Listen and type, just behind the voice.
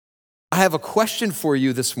I have a question for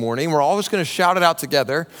you this morning. We're all just going to shout it out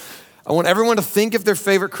together. I want everyone to think of their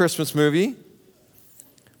favorite Christmas movie.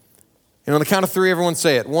 And on the count of three, everyone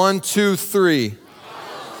say it. 1, 2, 3.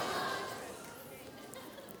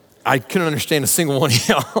 I couldn't understand a single one of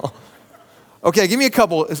y'all. Okay, give me a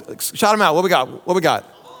couple. Shout them out. What we got?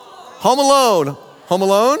 Home Alone. Home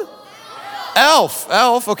Alone?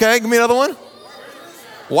 Elf. Okay, give me another one.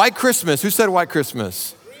 White Christmas. Who said White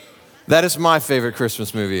Christmas? That is my favorite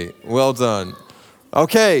Christmas movie. Well done.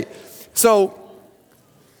 Okay, so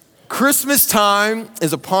Christmas time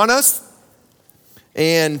is upon us.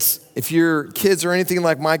 And if your kids are anything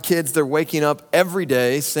like my kids, they're waking up every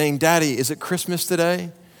day saying, Daddy, is it Christmas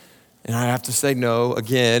today? And I have to say no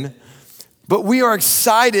again. But we are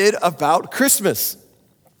excited about Christmas.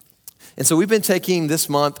 And so we've been taking this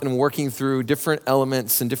month and working through different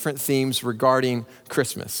elements and different themes regarding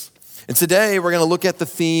Christmas. And today we're going to look at the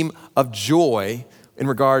theme of joy in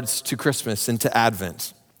regards to Christmas and to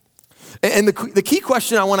Advent. And the key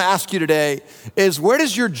question I want to ask you today is, where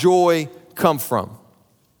does your joy come from?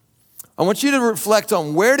 I want you to reflect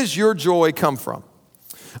on, where does your joy come from?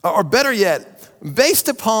 Or better yet, based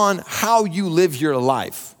upon how you live your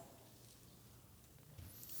life,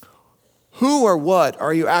 who or what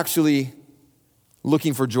are you actually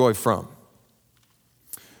looking for joy from?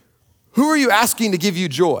 Who are you asking to give you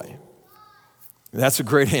joy? That's a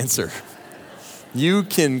great answer. You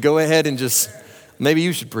can go ahead and maybe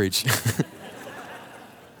you should preach.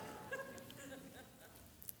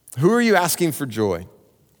 Who are you asking for joy?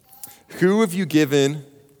 Who have you given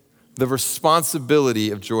the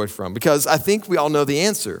responsibility of joy from? Because I think we all know the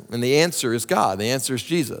answer, and the answer is God. The answer is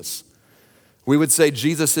Jesus. We would say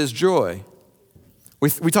Jesus is joy.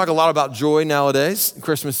 We talk a lot about joy nowadays,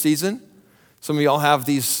 Christmas season. Some of y'all have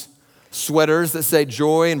these sweaters that say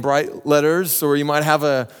joy in bright letters, or you might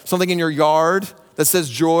have something in your yard that says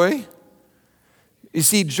joy. You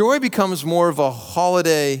see, joy becomes more of a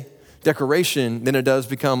holiday decoration than it does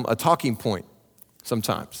become a talking point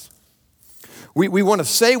sometimes. We want to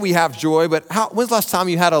say we have joy, but when's the last time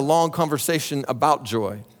you had a long conversation about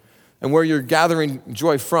joy and where you're gathering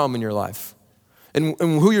joy from in your life and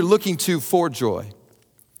who you're looking to for joy?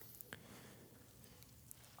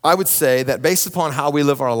 I would say that based upon how we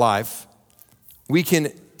live our life, we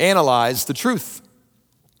can analyze the truth.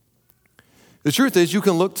 The truth is, you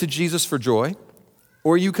can look to Jesus for joy,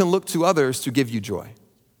 or you can look to others to give you joy.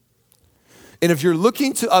 And if you're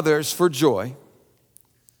looking to others for joy,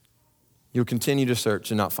 you'll continue to search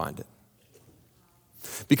and not find it.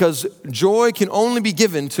 Because joy can only be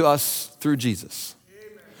given to us through Jesus.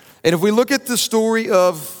 Amen. And if we look at the story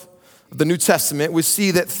of the New Testament, we see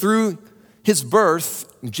that through his birth,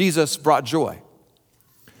 Jesus brought joy.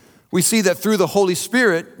 We see that through the Holy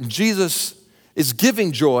Spirit, Jesus is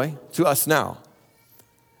giving joy to us now.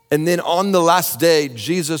 And then on the last day,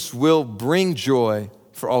 Jesus will bring joy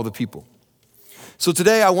for all the people. So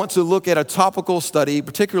today I want to look at a topical study,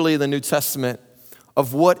 particularly in the New Testament,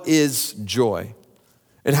 of what is joy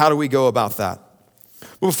and how do we go about that.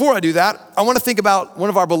 But before I do that, I want to think about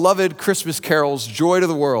one of our beloved Christmas carols, Joy to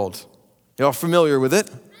the World. Y'all familiar with it?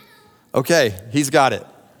 Okay, he's got it.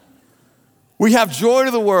 We have Joy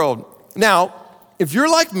to the World. Now, if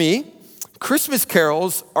you're like me, Christmas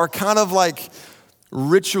carols are kind of like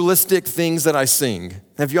ritualistic things that I sing.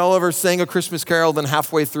 Have y'all ever sang a Christmas carol, then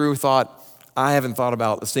halfway through thought, I haven't thought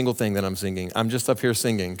about a single thing that I'm singing. I'm just up here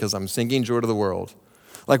singing because I'm singing Joy to the World.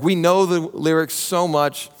 Like, we know the lyrics so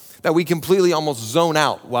much that we completely almost zone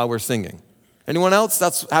out while we're singing. Anyone else?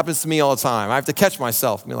 That happens to me all the time. I have to catch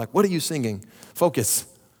myself and be like, what are you singing? Focus.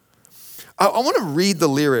 I want to read the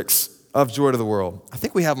lyrics of Joy to the World. I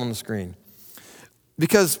think we have them on the screen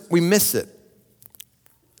because we miss it.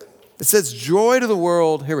 It says, joy to the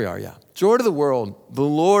world. Here we are, yeah. Joy to the world. The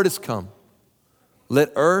Lord is come.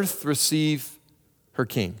 Let earth receive her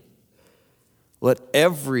King. Let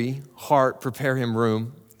every heart prepare him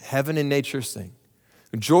room. Heaven and nature sing.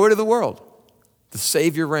 Joy to the world. The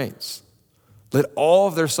Savior reigns. Let all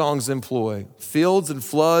of their songs employ. Fields and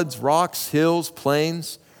floods, rocks, hills,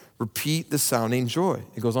 plains, repeat the sounding joy.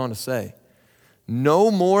 It goes on to say,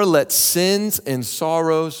 no more let sins and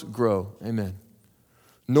sorrows grow. Amen.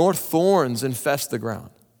 Nor thorns infest the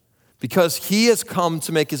ground. Because he has come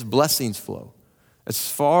to make his blessings flow. As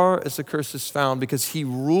far as the curse is found, because he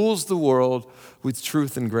rules the world with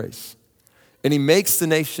truth and grace. And he makes the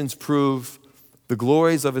nations prove the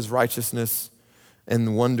glories of his righteousness and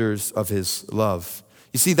the wonders of his love.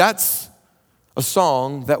 You see, that's a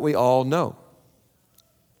song that we all know.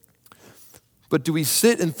 But do we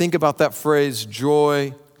sit and think about that phrase,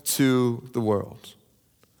 joy to the world?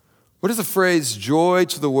 What does the phrase joy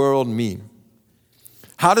to the world mean?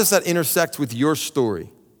 How does that intersect with your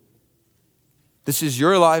story? This is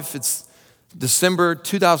your life. It's December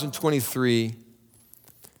 2023,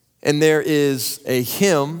 and there is a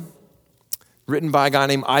hymn written by a guy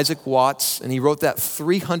named Isaac Watts, and he wrote that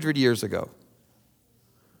 300 years ago.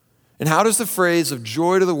 And how does the phrase of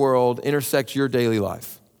joy to the world intersect your daily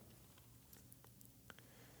life?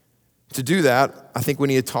 To do that, I think we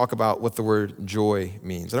need to talk about what the word joy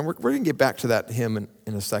means. And we're going to get back to that hymn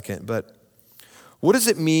in a second, but what does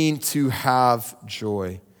it mean to have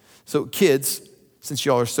joy? So kids, since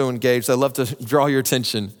y'all are so engaged, I'd love to draw your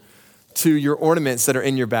attention to your ornaments that are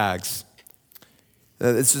in your bags.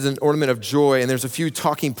 This is an ornament of joy, and there's a few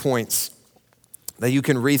talking points that you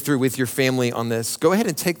can read through with your family on this. Go ahead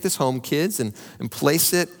and take this home, kids, and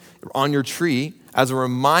place it on your tree as a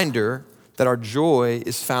reminder that our joy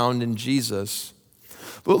is found in Jesus.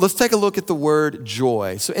 But let's take a look at the word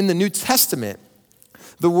joy. So in the New Testament,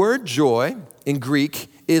 the word joy in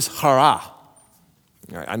Greek is chara. All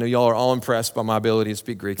right, I know y'all are all impressed by my ability to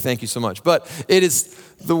speak Greek. Thank you so much. But it is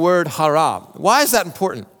the word chara. Why is that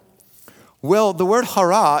important? Well, the word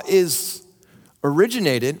chara is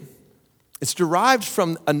originated, it's derived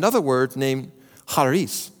from another word named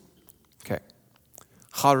charis. Okay.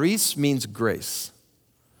 Charis means grace,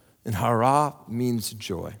 and chara means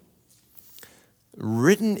joy.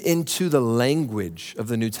 Written into the language of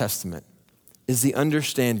the New Testament is the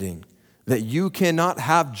understanding that you cannot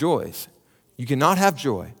have joy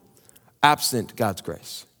absent God's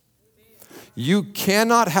grace. You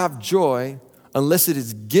cannot have joy unless it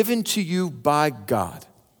is given to you by God.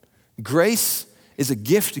 Grace is a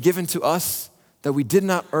gift given to us that we did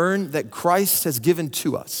not earn, that Christ has given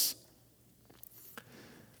to us.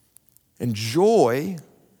 And joy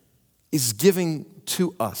is given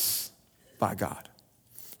to us by God.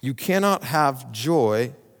 You cannot have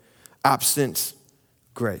joy absent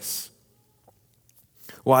grace.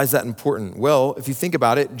 Why is that important? Well, if you think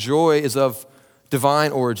about it, joy is of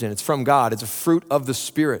divine origin. It's from God. It's a fruit of the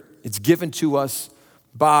Spirit. It's given to us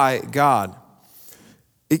by God.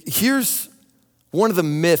 Here's one of the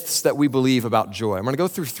myths that we believe about joy. I'm going to go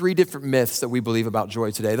through 3 different myths that we believe about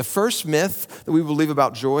joy today. The first myth that we believe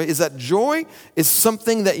about joy is that joy is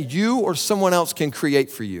something that you or someone else can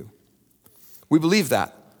create for you. We believe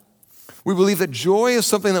that. We believe that joy is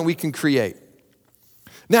something that we can create.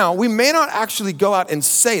 Now, we may not actually go out and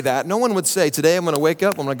say that. No one would say, today I'm going to wake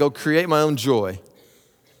up, I'm going to go create my own joy.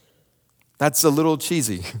 That's a little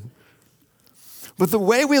cheesy. But the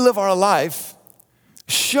way we live our life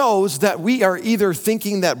shows that we are either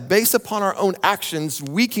thinking that based upon our own actions,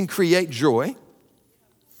 we can create joy,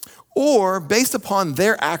 or based upon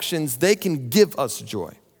their actions, they can give us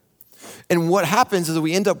joy. And what happens is that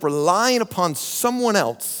we end up relying upon someone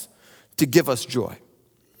else to give us joy.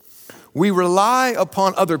 We rely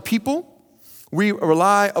upon other people. We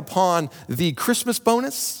rely upon the Christmas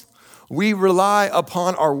bonus. We rely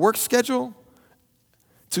upon our work schedule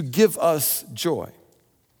to give us joy.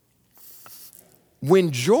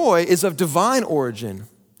 When joy is of divine origin,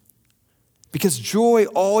 because joy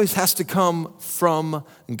always has to come from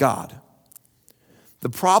God. The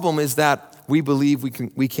problem is that we believe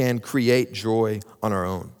we can create joy on our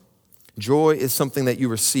own. Joy is something that you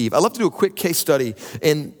receive. I'd love to do a quick case study.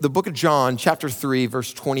 In the book of John, chapter 3,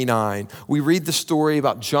 verse 29, we read the story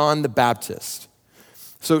about John the Baptist.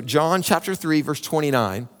 So John chapter 3, verse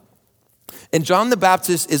 29, and John the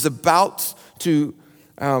Baptist is about to,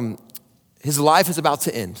 his life is about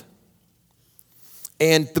to end.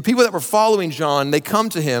 And the people that were following John, they come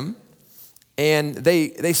to him and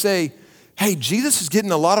they say, hey, Jesus is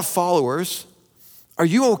getting a lot of followers. Are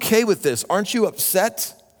you okay with this? Aren't you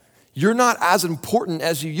upset? You're not as important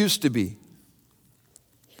as you used to be.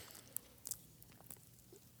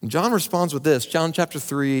 And John responds with this, John chapter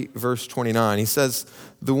 3, verse 29. He says,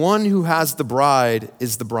 the one who has the bride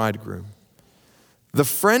is the bridegroom. The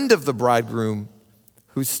friend of the bridegroom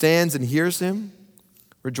who stands and hears him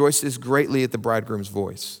rejoices greatly at the bridegroom's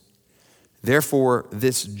voice. Therefore,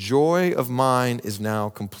 this joy of mine is now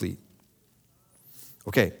complete.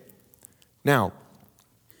 Okay, now,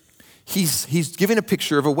 he's giving a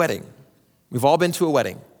picture of a wedding. We've all been to a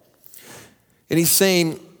wedding. And he's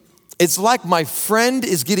saying, it's like my friend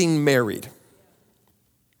is getting married.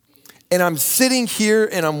 And I'm sitting here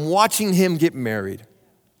and I'm watching him get married.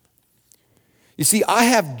 You see, I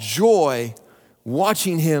have joy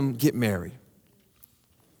watching him get married.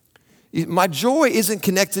 My joy isn't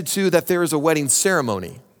connected to that there is a wedding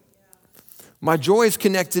ceremony. My joy is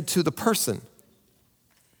connected to the person.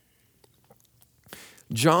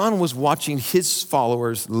 John was watching his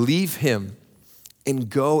followers leave him and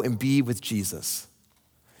go and be with Jesus.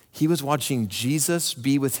 He was watching Jesus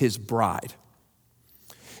be with his bride.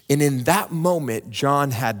 And in that moment,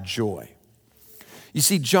 John had joy. You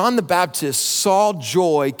see, John the Baptist saw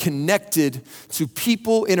joy connected to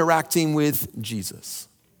people interacting with Jesus.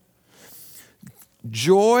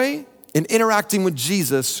 Joy and interacting with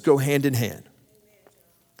Jesus go hand in hand.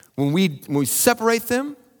 When we separate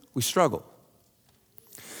them, we struggle.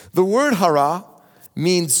 The word hara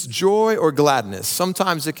means joy or gladness.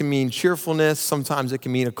 Sometimes it can mean cheerfulness. Sometimes it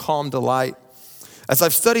can mean a calm delight. As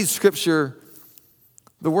I've studied scripture,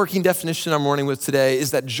 the working definition I'm running with today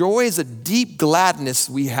is that joy is a deep gladness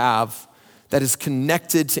we have that is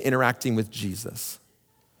connected to interacting with Jesus.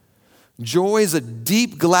 Joy is a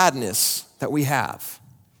deep gladness that we have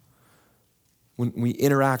when we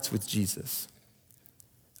interact with Jesus.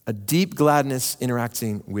 A deep gladness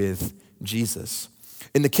interacting with Jesus.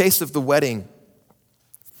 In the case of the wedding,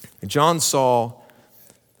 John saw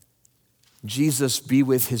Jesus be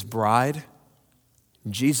with his bride,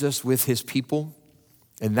 Jesus with his people,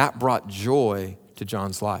 and that brought joy to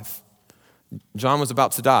John's life. John was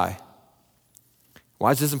about to die.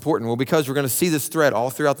 Why is this important? Well, because we're going to see this thread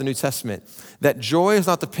all throughout the New Testament, that joy is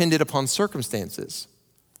not dependent upon circumstances.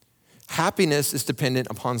 Happiness is dependent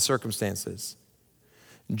upon circumstances.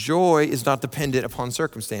 Joy is not dependent upon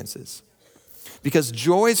circumstances. Because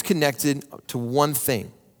joy is connected to one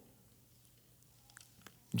thing: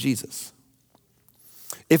 Jesus.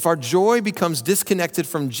 If our joy becomes disconnected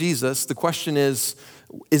from Jesus, the question is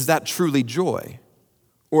that truly joy?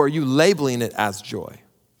 Or are you labeling it as joy?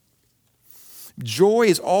 Joy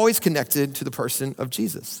is always connected to the person of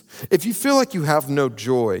Jesus. If you feel like you have no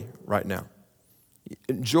joy right now,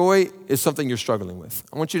 joy is something you're struggling with,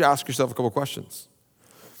 I want you to ask yourself a couple questions.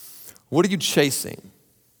 What are you chasing?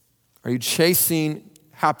 Are you chasing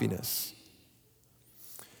happiness?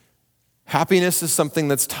 Happiness is something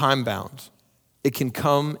that's time-bound. It can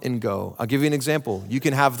come and go. I'll give you an example. You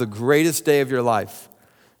can have the greatest day of your life,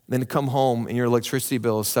 then come home and your electricity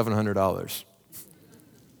bill is $700.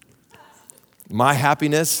 My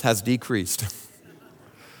happiness has decreased.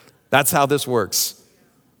 That's how this works.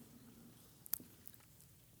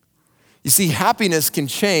 You see, happiness can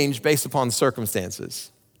change based upon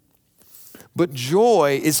circumstances. But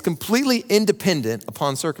joy is completely independent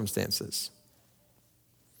upon circumstances.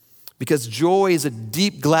 Because joy is a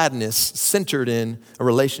deep gladness centered in a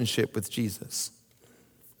relationship with Jesus.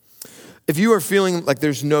 If you are feeling like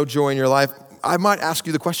there's no joy in your life, I might ask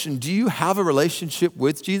you the question, do you have a relationship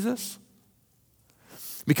with Jesus?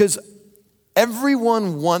 Because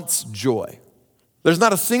everyone wants joy. There's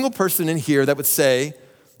not a single person in here that would say,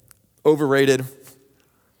 overrated,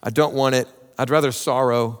 I don't want it, I'd rather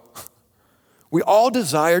sorrow. We all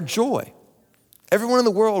desire joy. Everyone in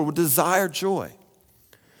the world would desire joy.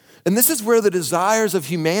 And this is where the desires of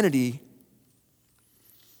humanity,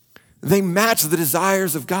 they match the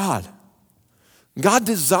desires of God. God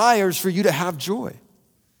desires for you to have joy.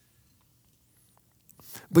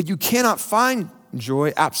 But you cannot find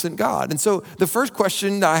joy absent God. And so the first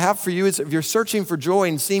question that I have for you is, if you're searching for joy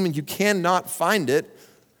and seeming you cannot find it,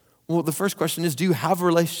 well, the first question is, do you have a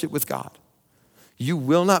relationship with God? You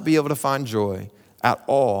will not be able to find joy at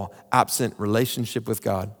all absent relationship with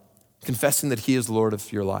God, confessing that He is Lord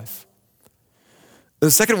of your life.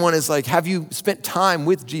 The second one is have you spent time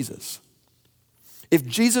with Jesus? If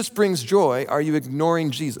Jesus brings joy, are you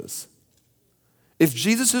ignoring Jesus? If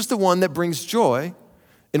Jesus is the one that brings joy,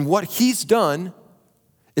 and what He's done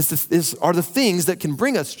are the things that can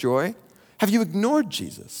bring us joy, have you ignored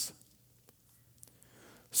Jesus?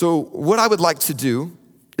 So what I would like to do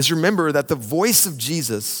is remember that the voice of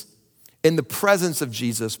Jesus and the presence of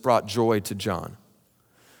Jesus brought joy to John.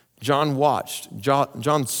 John watched.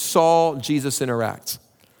 John saw Jesus interact.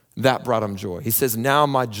 That brought him joy. He says, now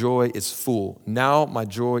my joy is full. Now my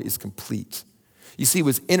joy is complete. You see, it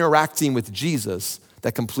was interacting with Jesus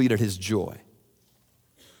that completed his joy.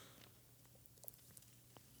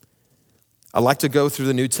 I like to go through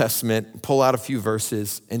the New Testament, pull out a few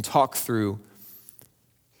verses, and talk through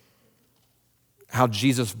how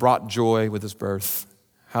Jesus brought joy with his birth,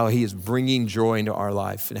 how he is bringing joy into our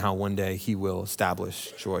life, and how one day he will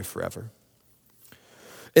establish joy forever.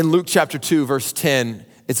 In Luke chapter 2, verse 10,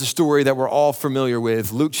 it's a story that we're all familiar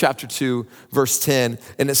with. Luke chapter 2, verse 10,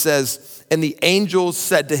 and it says, and the angels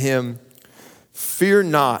said to him, fear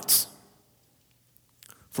not,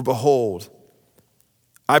 for behold,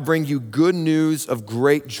 I bring you good news of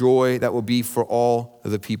great joy that will be for all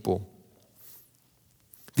of the people.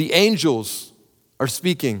 The angels are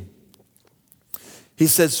speaking. He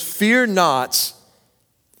says, fear not,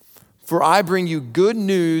 for I bring you good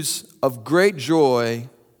news of great joy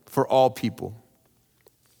for all people.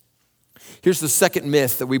 Here's the second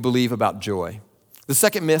myth that we believe about joy. The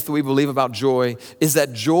second myth that we believe about joy is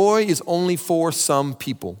that joy is only for some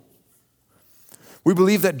people. We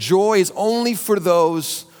believe that joy is only for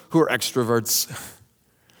those who are extroverts.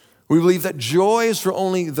 We believe that joy is for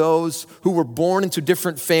only those who were born into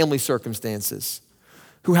different family circumstances,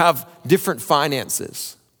 who have different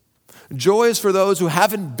finances. Joy is for those who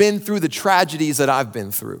haven't been through the tragedies that I've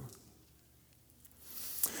been through.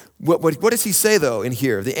 What does he say, though, in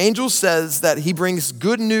here? The angel says that he brings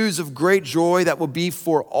good news of great joy that will be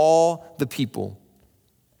for all the people.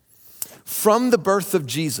 From the birth of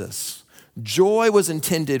Jesus, joy was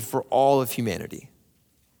intended for all of humanity.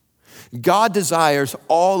 God desires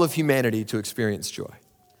all of humanity to experience joy.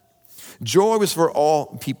 Joy was for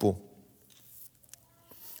all people.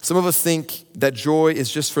 Some of us think that joy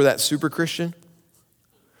is just for that super Christian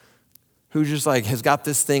who just has got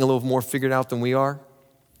this thing a little more figured out than we are.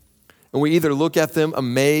 And we either look at them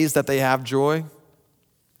amazed that they have joy,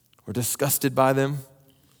 or disgusted by them,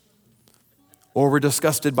 or we're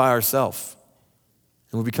disgusted by ourselves.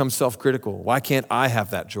 And we become self-critical. Why can't I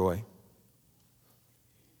have that joy?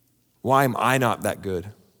 Why am I not that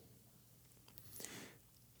good?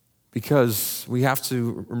 Because we have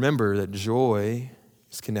to remember that joy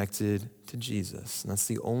is connected to Jesus. And that's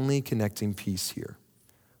the only connecting piece here.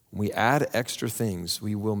 When we add extra things,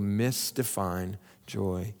 we will misdefine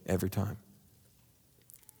joy every time.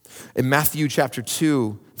 In Matthew chapter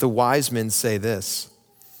 2, the wise men say this,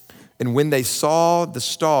 "And when they saw the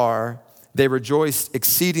star, they rejoiced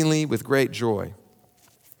exceedingly with great joy."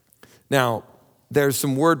 Now, there's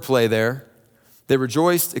some wordplay there. They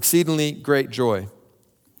rejoiced exceedingly great joy.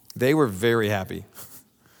 They were very happy.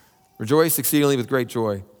 Rejoiced exceedingly with great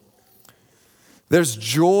joy. There's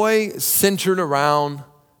joy centered around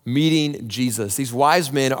meeting Jesus. These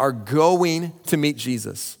wise men are going to meet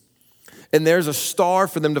Jesus. And there's a star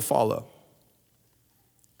for them to follow.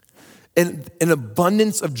 And an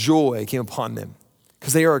abundance of joy came upon them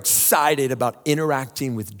because they are excited about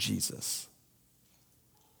interacting with Jesus.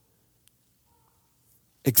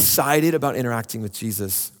 Excited about interacting with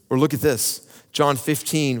Jesus. Or look at this, John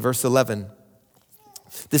 15, verse 11.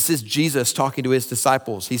 This is Jesus talking to his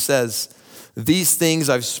disciples. He says, "These things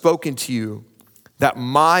I've spoken to you, that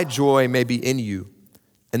my joy may be in you,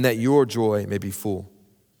 and that your joy may be full.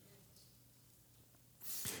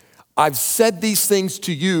 I've said these things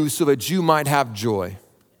to you so that you might have joy."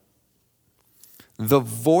 The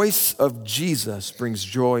voice of Jesus brings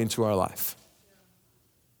joy into our life.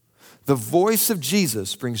 The voice of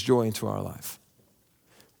Jesus brings joy into our life.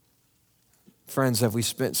 Friends, have we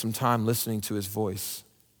spent some time listening to his voice?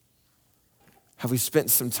 Have we spent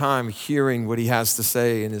some time hearing what he has to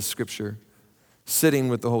say in his scripture? Sitting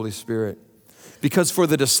with the Holy Spirit. Because for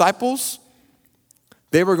the disciples,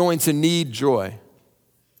 they were going to need joy.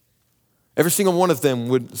 Every single one of them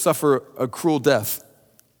would suffer a cruel death.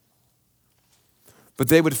 But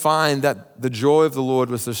they would find that the joy of the Lord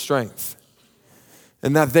was their strength.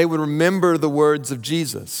 And that they would remember the words of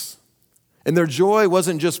Jesus. And their joy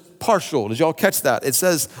wasn't just partial. Did y'all catch that? It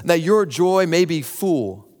says that your joy may be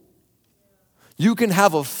full. You can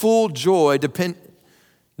have a full joy dependent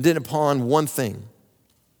upon one thing,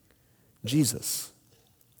 Jesus.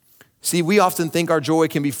 See, we often think our joy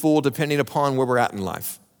can be full depending upon where we're at in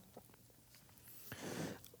life.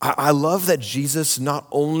 I love that Jesus not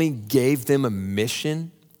only gave them a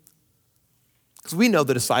mission, because we know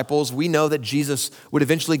the disciples, we know that Jesus would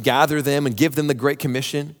eventually gather them and give them the Great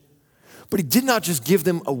Commission, but he did not just give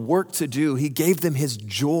them a work to do, he gave them his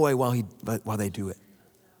joy while they do it.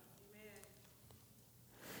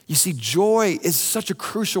 You see, joy is such a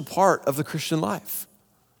crucial part of the Christian life.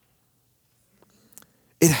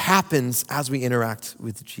 It happens as we interact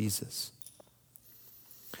with Jesus.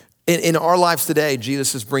 In our lives today,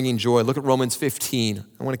 Jesus is bringing joy. Look at Romans 15.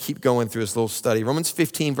 I want to keep going through this little study. Romans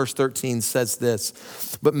 15, verse 13 says this,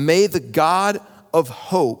 "But may the God of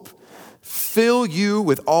hope fill you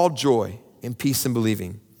with all joy and peace in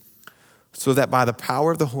believing, so that by the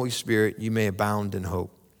power of the Holy Spirit you may abound in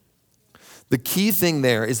hope." The key thing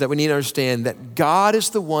there is that we need to understand that God is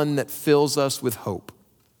the one that fills us with hope.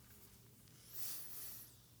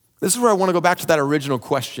 This is where I want to go back to that original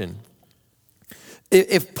question.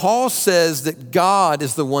 If Paul says that God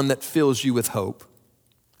is the one that fills you with hope,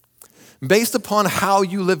 based upon how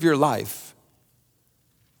you live your life,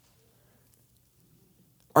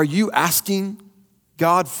 are you asking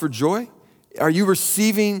God for joy? Are you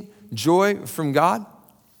receiving joy from God?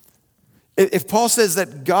 If Paul says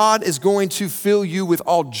that God is going to fill you with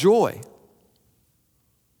all joy,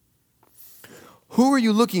 who are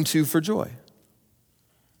you looking to for joy?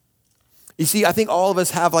 You see, I think all of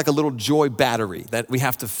us have like a little joy battery that we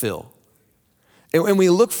have to fill. And we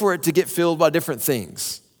look for it to get filled by different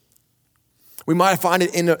things. We might find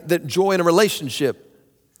it in that joy in a relationship.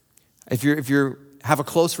 If you have a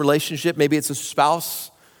close relationship, maybe it's a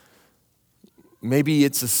spouse, maybe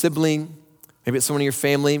it's a sibling, maybe it's someone in your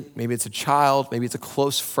family, maybe it's a child, maybe it's a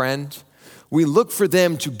close friend. We look for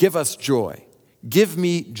them to give us joy. Give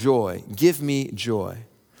me joy. Give me joy.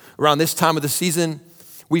 Around this time of the season,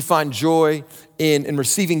 we find joy in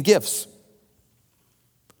receiving gifts.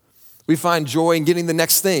 We find joy in getting the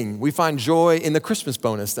next thing. We find joy in the Christmas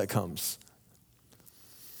bonus that comes.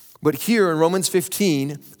 But here in Romans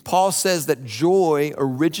 15, Paul says that joy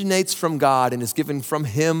originates from God and is given from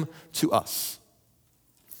him to us.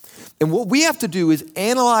 And what we have to do is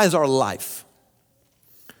analyze our life.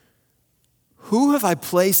 Who have I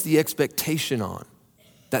placed the expectation on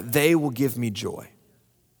that they will give me joy?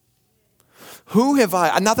 Who have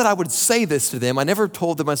I, not that I would say this to them, I never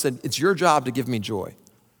told them, I said, it's your job to give me joy.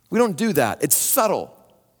 We don't do that. It's subtle.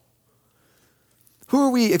 Who are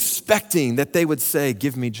we expecting that they would say,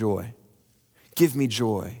 give me joy? Give me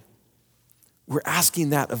joy. We're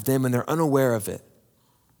asking that of them and they're unaware of it.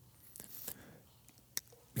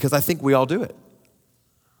 Because I think we all do it.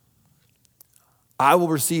 I will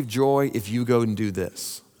receive joy if you go and do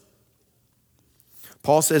this.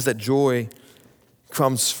 Paul says that joy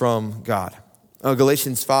comes from God.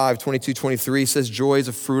 Galatians 5:22-23 says joy is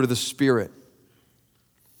a fruit of the Spirit.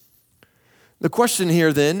 The question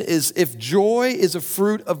here then is, if joy is a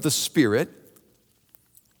fruit of the Spirit,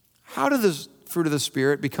 how does this fruit of the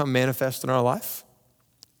Spirit become manifest in our life?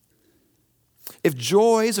 If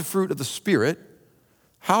joy is a fruit of the Spirit,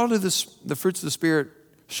 how do the fruits of the Spirit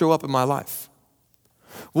show up in my life?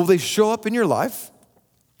 Will they show up in your life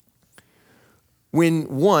when,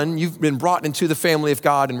 one, you've been brought into the family of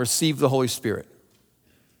God and received the Holy Spirit?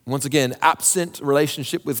 Once again, absent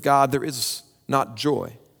relationship with God, there is not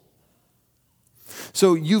joy.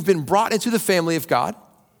 So you've been brought into the family of God,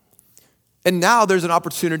 and now there's an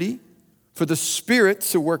opportunity for the Spirit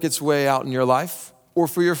to work its way out in your life, or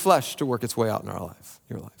for your flesh to work its way out in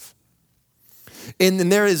your life. And then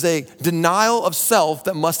there is a denial of self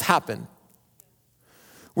that must happen,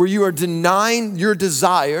 where you are denying your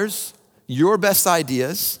desires, your best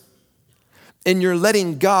ideas, and you're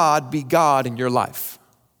letting God be God in your life.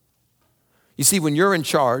 You see, when you're in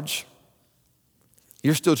charge,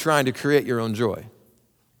 you're still trying to create your own joy.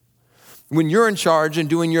 When you're in charge and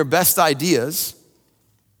doing your best ideas,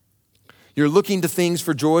 you're looking to things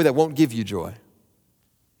for joy that won't give you joy.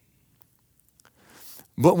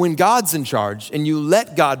 But when God's in charge and you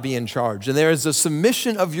let God be in charge and there is a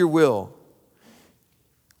submission of your will,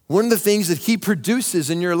 one of the things that he produces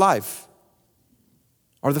in your life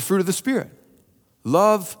are the fruit of the Spirit.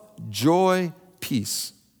 Love, joy,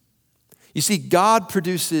 peace. You see, God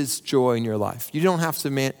produces joy in your life. You don't have to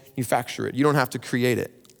manufacture it. You don't have to create it.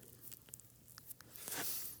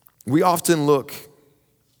 We often look,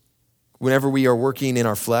 whenever we are working in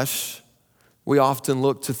our flesh, we often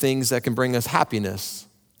look to things that can bring us happiness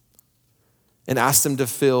and ask them to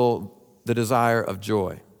fill the desire of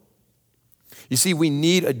joy. You see, we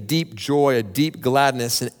need a deep joy, a deep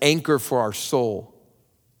gladness, an anchor for our soul.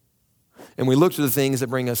 And we look to the things that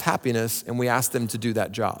bring us happiness and we ask them to do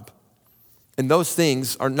that job. And those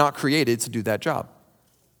things are not created to do that job.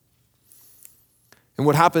 And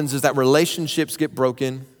what happens is that relationships get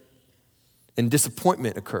broken and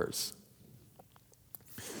disappointment occurs.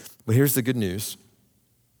 But here's the good news,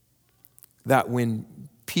 that when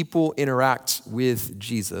people interact with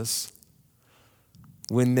Jesus,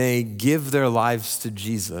 when they give their lives to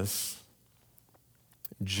Jesus,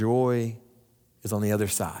 joy is on the other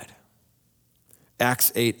side.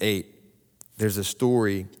 Acts 8:8, there's a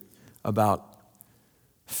story about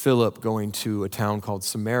Philip going to a town called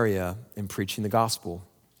Samaria and preaching the gospel.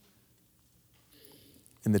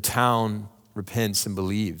 And the town repents and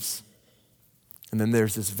believes. And then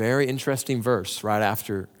there's this very interesting verse right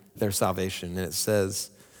after their salvation. And it says,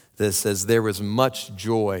 there was much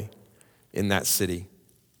joy in that city.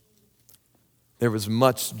 There was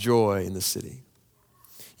much joy in the city.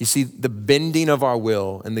 You see, the bending of our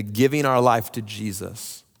will and the giving our life to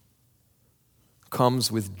Jesus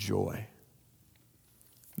comes with joy.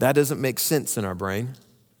 That doesn't make sense in our brain.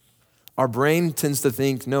 Our brain tends to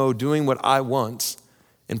think, no, doing what I want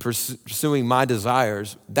and pursuing my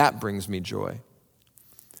desires, that brings me joy.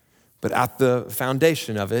 But at the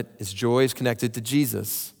foundation of it is joy is connected to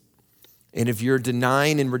Jesus. And if you're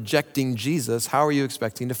denying and rejecting Jesus, how are you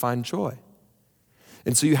expecting to find joy?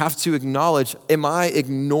 And so you have to acknowledge, am I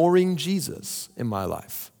ignoring Jesus in my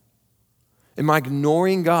life? Am I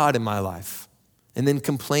ignoring God in my life? And then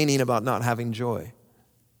complaining about not having joy?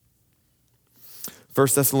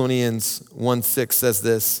 1 Thessalonians 1:6 says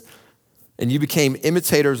this, "And you became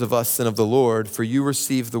imitators of us and of the Lord, for you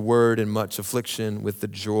received the word in much affliction with the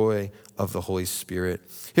joy of the Holy Spirit."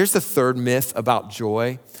 Here's the third myth about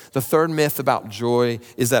joy. The third myth about joy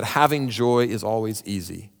is that having joy is always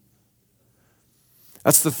easy.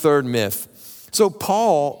 That's the third myth. So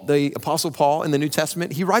Paul, the Apostle Paul in the New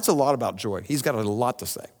Testament, he writes a lot about joy. He's got a lot to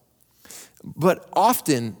say. But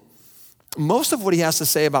often, most of what he has to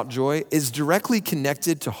say about joy is directly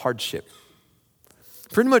connected to hardship.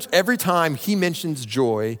 Pretty much every time he mentions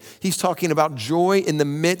joy, he's talking about joy in the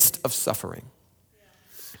midst of suffering.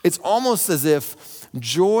 It's almost as if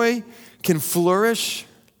joy can flourish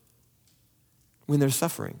when there's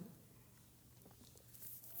suffering.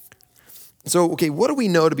 So, okay, what do we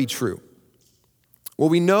know to be true? Well,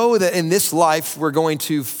 we know that in this life, we're going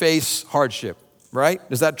to face hardship, right?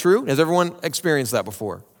 Is that true? Has everyone experienced that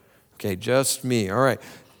before? Okay, just me. All right.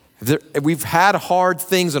 We've had hard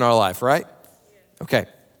things in our life, right? Okay.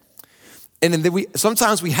 And then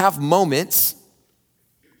sometimes we have moments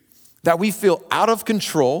that we feel out of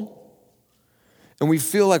control and we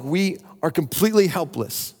feel like we are completely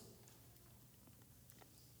helpless.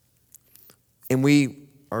 And we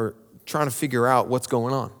are trying to figure out what's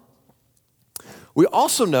going on. We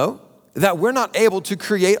also know that we're not able to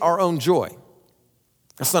create our own joy.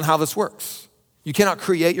 That's not how this works. You cannot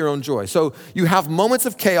create your own joy. So you have moments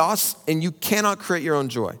of chaos and you cannot create your own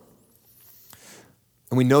joy.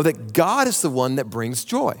 And we know that God is the one that brings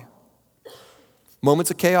joy.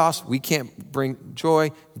 Moments of chaos, we can't bring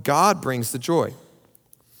joy. God brings the joy.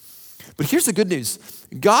 But here's the good news.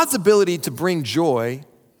 God's ability to bring joy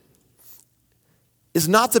is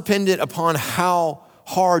not dependent upon how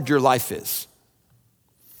hard your life is.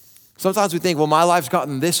 Sometimes we think, well, my life's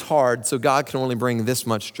gotten this hard, so God can only bring this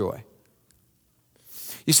much joy.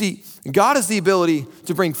 You see, God has the ability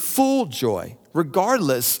to bring full joy,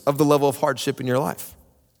 regardless of the level of hardship in your life.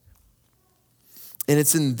 And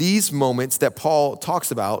it's in these moments that Paul talks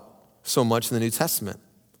about so much in the New Testament.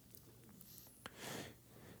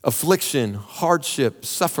 Affliction, hardship,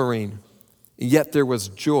 suffering, yet there was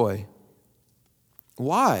joy.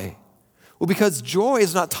 Why? Well, because joy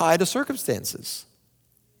is not tied to circumstances.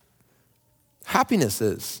 Happiness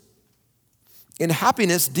is. And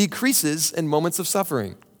happiness decreases in moments of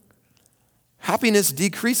suffering. Happiness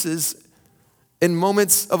decreases in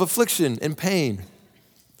moments of affliction and pain.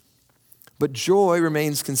 But joy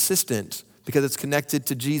remains consistent because it's connected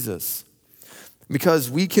to Jesus. Because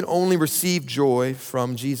we can only receive joy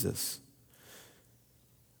from Jesus.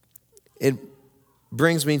 It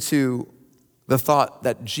brings me to the thought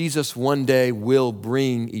that Jesus one day will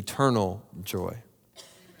bring eternal joy.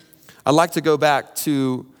 I'd like to go back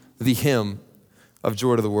to the hymn of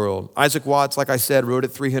Joy to the World. Isaac Watts, like I said, wrote it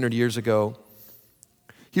 300 years ago.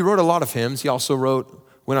 He wrote a lot of hymns. He also wrote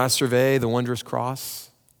When I Survey the Wondrous Cross.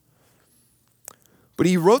 But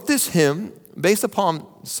he wrote this hymn based upon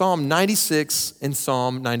Psalm 96 and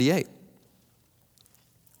Psalm 98.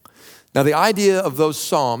 Now, the idea of those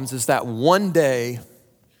psalms is that one day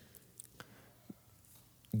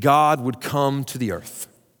God would come to the earth.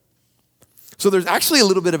 So there's actually a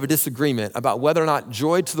little bit of a disagreement about whether or not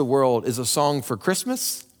Joy to the World is a song for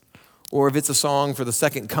Christmas or if it's a song for the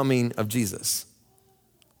second coming of Jesus.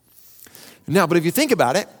 Now, but if you think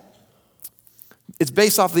about it, it's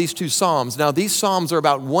based off of these two psalms. Now, these psalms are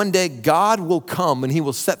about one day God will come and he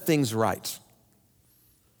will set things right.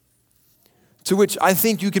 To which I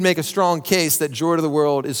think you can make a strong case that Joy to the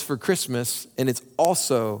World is for Christmas and it's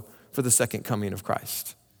also for the second coming of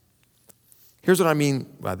Christ. Here's what I mean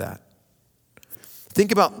by that.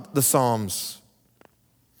 Think about the Psalms.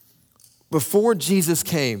 Before Jesus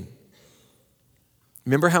came,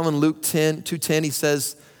 remember how in Luke 2:10 he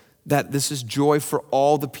says that this is joy for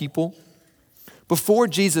all the people? Before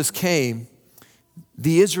Jesus came,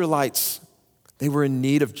 the Israelites, they were in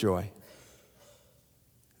need of joy.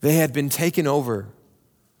 They had been taken over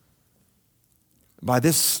by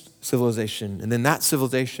this civilization, and then that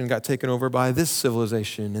civilization got taken over by this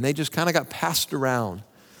civilization, and they just kind of got passed around.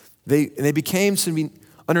 They became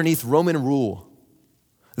underneath Roman rule.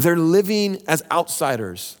 They're living as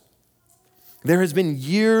outsiders. There has been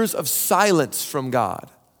years of silence from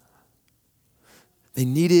God. They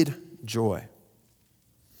needed joy.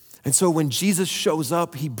 And so when Jesus shows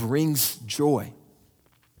up, he brings joy.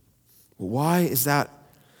 Why is that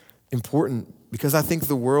important? Because I think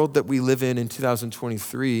the world that we live in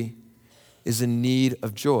 2023 is in need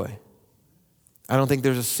of joy. I don't think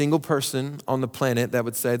there's a single person on the planet that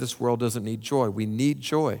would say this world doesn't need joy. We need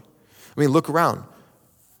joy. I mean, look around.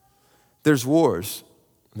 There's wars.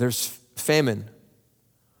 There's famine.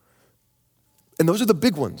 And those are the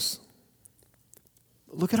big ones.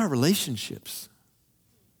 look at our relationships.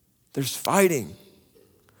 There's fighting.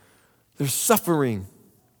 There's suffering.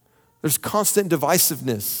 There's constant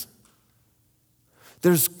divisiveness.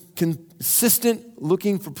 There's consistent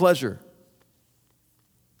looking for pleasure.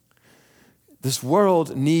 This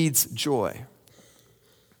world needs joy.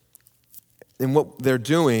 And what they're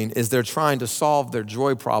doing is they're trying to solve their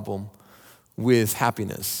joy problem with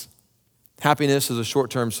happiness. Happiness is a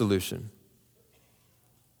short-term solution.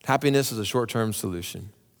 Happiness is a short-term solution.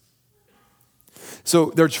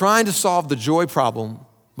 So they're trying to solve the joy problem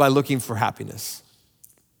by looking for happiness.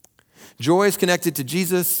 Joy is connected to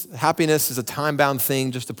Jesus. Happiness is a time-bound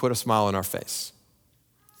thing just to put a smile on our face.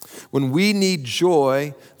 When we need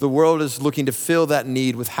joy, the world is looking to fill that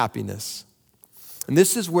need with happiness. And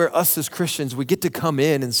this is where us as Christians, we get to come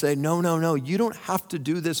in and say, no, you don't have to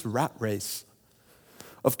do this rat race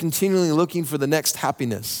of continually looking for the next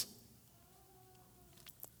happiness.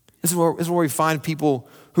 This is where we find people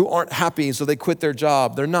who aren't happy, and so they quit their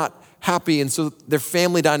job. They're not happy, and so their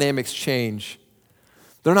family dynamics change.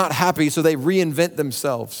 They're not happy, so they reinvent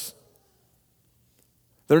themselves.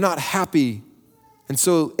 They're not happy, and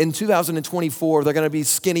so in 2024, they're gonna be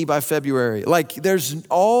skinny by February. Like, there's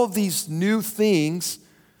all these new things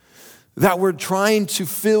that we're trying to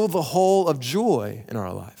fill the hole of joy in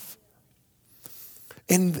our life.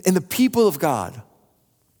 And the people of God,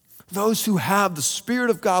 those who have the Spirit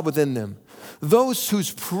of God within them, those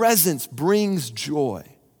whose presence brings joy,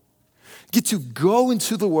 get to go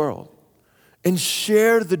into the world and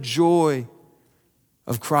share the joy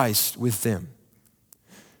of Christ with them.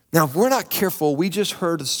 Now, if we're not careful, we just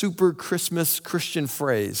heard a super Christmas Christian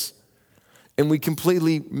phrase, and we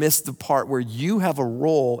completely missed the part where you have a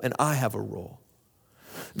role and I have a role.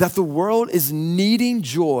 That the world is needing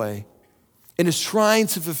joy and is trying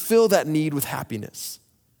to fulfill that need with happiness.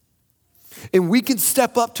 And we can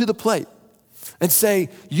step up to the plate and say,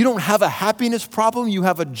 you don't have a happiness problem, you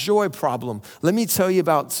have a joy problem. Let me tell you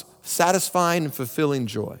about satisfying and fulfilling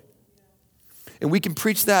joy. And we can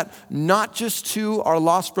preach that not just to our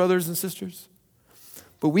lost brothers and sisters,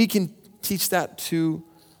 but we can teach that to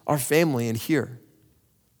our family and here.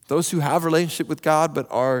 Those who have a relationship with God but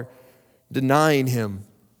are denying Him.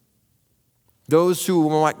 Those who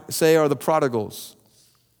we might say are the prodigals.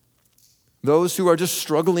 Those who are just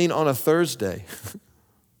struggling on a Thursday.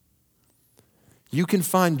 You can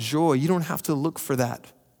find joy. You don't have to look for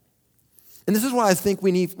that. And this is why I think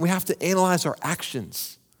we have to analyze our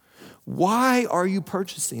actions. Why are you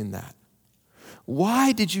purchasing that?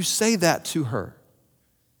 Why did you say that to her?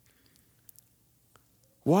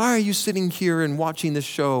 Why are you sitting here and watching this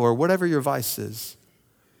show or whatever your vice is?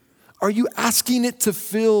 Are you asking it to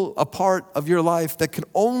fill a part of your life that can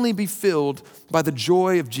only be filled by the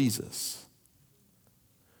joy of Jesus?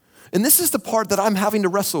 And this is the part that I'm having to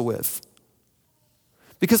wrestle with,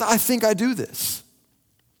 because I think I do this.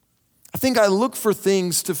 I think I look for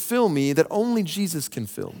things to fill me that only Jesus can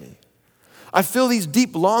fill me. I feel these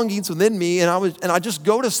deep longings within me, and I just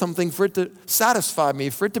go to something for it to satisfy me,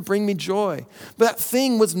 for it to bring me joy. But that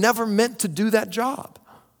thing was never meant to do that job.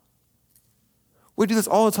 We do this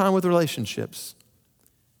all the time with relationships.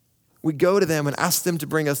 We go to them and ask them to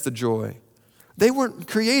bring us the joy. They weren't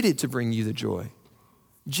created to bring you the joy.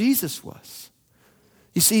 Jesus was.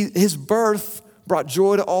 You see, His birth brought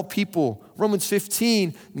joy to all people. Romans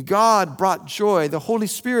 15, God brought joy. The Holy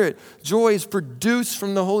Spirit, joy is produced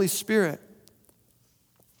from the Holy Spirit.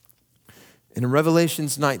 And in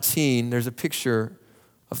Revelations 19, there's a picture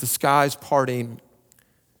of the skies parting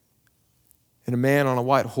and a man on a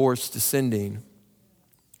white horse descending.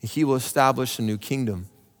 He will establish a new kingdom.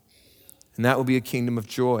 And that will be a kingdom of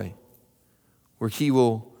joy, where He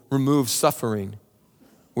will remove suffering,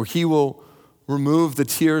 where He will remove the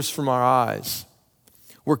tears from our eyes,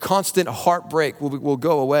 where constant heartbreak will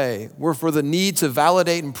go away, where for the need to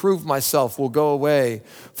validate and prove myself will go away,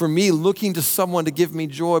 for me looking to someone to give me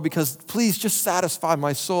joy because please just satisfy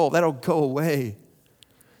my soul, that'll go away.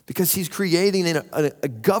 Because He's creating a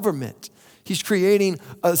government. He's creating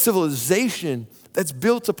a civilization that's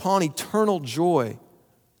built upon eternal joy.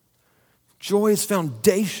 Joy is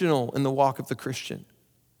foundational in the walk of the Christian.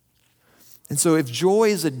 And so if joy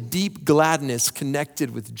is a deep gladness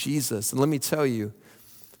connected with Jesus, and let me tell you,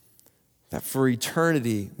 that for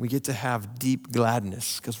eternity, we get to have deep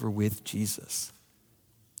gladness because we're with Jesus.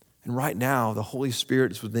 And right now, the Holy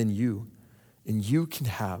Spirit is within you, and you can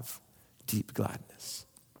have deep gladness.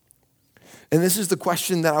 And this is the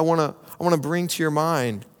question that I want to bring to your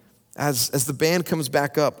mind as the band comes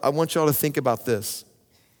back up. I want y'all to think about this.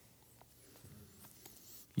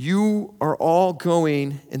 You are all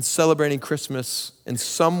going and celebrating Christmas in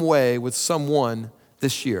some way with someone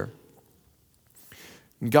this year.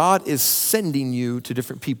 God is sending you to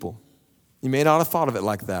different people. You may not have thought of it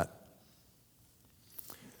like that.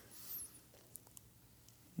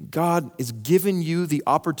 God is giving you the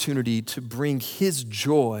opportunity to bring his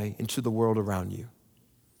joy into the world around you.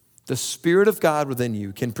 The Spirit of God within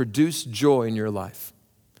you can produce joy in your life.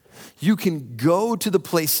 You can go to the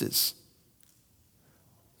places.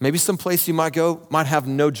 Maybe some place you might go might have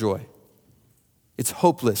no joy. It's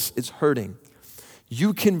hopeless, it's hurting.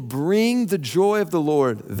 You can bring the joy of the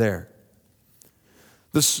Lord there.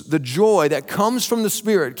 The joy that comes from the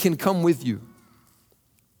Spirit can come with you.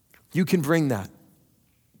 You can bring that.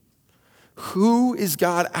 Who is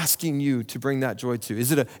God asking you to bring that joy to?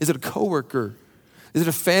 Is it a coworker? Is it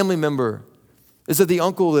a family member? Is it the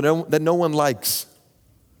uncle that no one likes?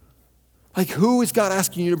 Like, who is God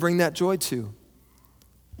asking you to bring that joy to?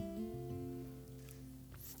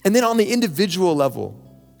 And then on the individual level,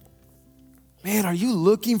 man, are you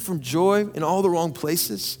looking for joy in all the wrong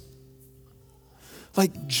places?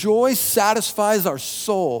 Like, joy satisfies our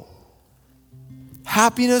soul.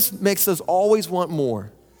 Happiness makes us always want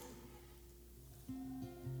more.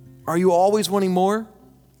 Are you always wanting more?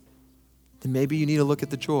 Then maybe you need to look at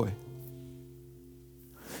the joy.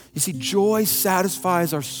 You see, joy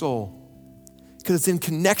satisfies our soul because it's in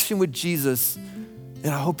connection with Jesus, and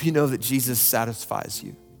I hope you know that Jesus satisfies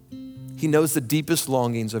you. He knows the deepest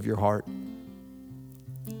longings of your heart,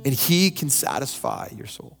 and he can satisfy your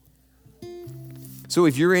soul. So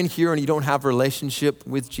if you're in here and you don't have a relationship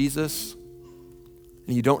with Jesus,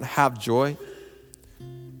 and you don't have joy,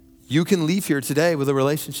 you can leave here today with a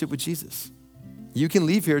relationship with Jesus. You can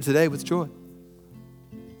leave here today with joy.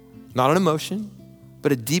 Not an emotion,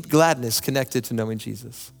 but a deep gladness connected to knowing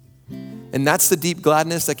Jesus. And that's the deep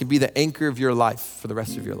gladness that can be the anchor of your life for the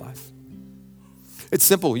rest of your life. It's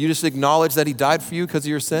simple. You just acknowledge that he died for you because of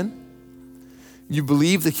your sin. You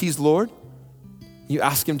believe that he's Lord. You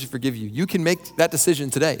ask him to forgive you. You can make that decision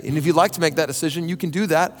today. And if you'd like to make that decision, you can do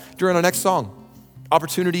that during our next song.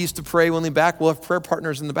 Opportunities to pray when we back. We'll have prayer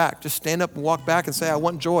partners in the back. Just stand up and walk back and say, I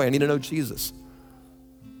want joy. I need to know Jesus.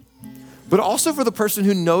 But also for the person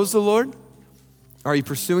who knows the Lord, are you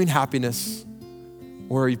pursuing happiness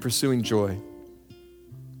or are you pursuing joy?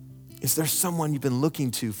 Is there someone you've been looking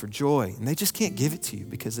to for joy and they just can't give it to you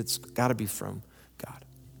because it's got to be from God?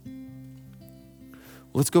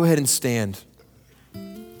 Well, let's go ahead and stand.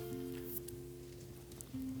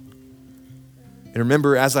 And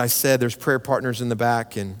remember, as I said, there's prayer partners in the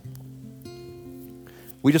back, and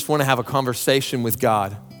we just want to have a conversation with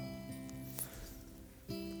God.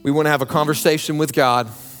 We want to have a conversation with God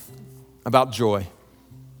about joy.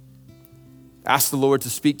 Ask the Lord to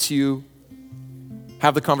speak to you.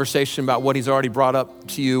 Have the conversation about what he's already brought up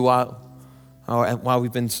to you while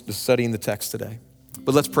we've been studying the text today.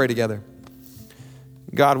 But let's pray together.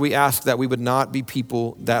 God, we ask that we would not be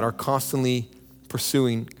people that are constantly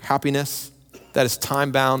pursuing happiness that is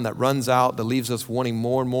time-bound, that runs out, that leaves us wanting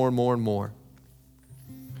more and more and more and more.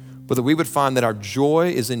 But that we would find that our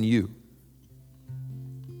joy is in you.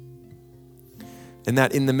 And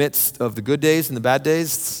that in the midst of the good days and the bad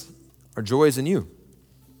days, our joy is in you.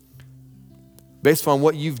 Based on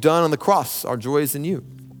what you've done on the cross, our joy is in you.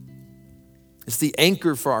 It's the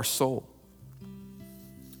anchor for our soul.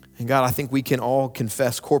 And God, I think we can all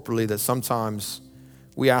confess corporately that sometimes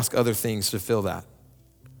we ask other things to fill that,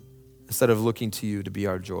 instead of looking to you to be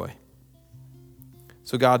our joy.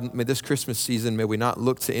 So God, may this Christmas season, may we not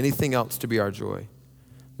look to anything else to be our joy.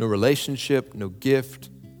 No relationship, no gift,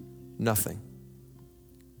 nothing.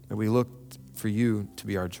 May we look for you to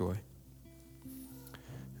be our joy.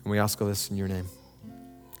 And we ask all this in your name.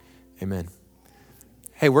 Amen.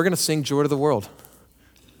 Hey, we're going to sing Joy to the World.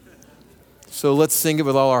 So let's sing it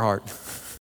with all our heart.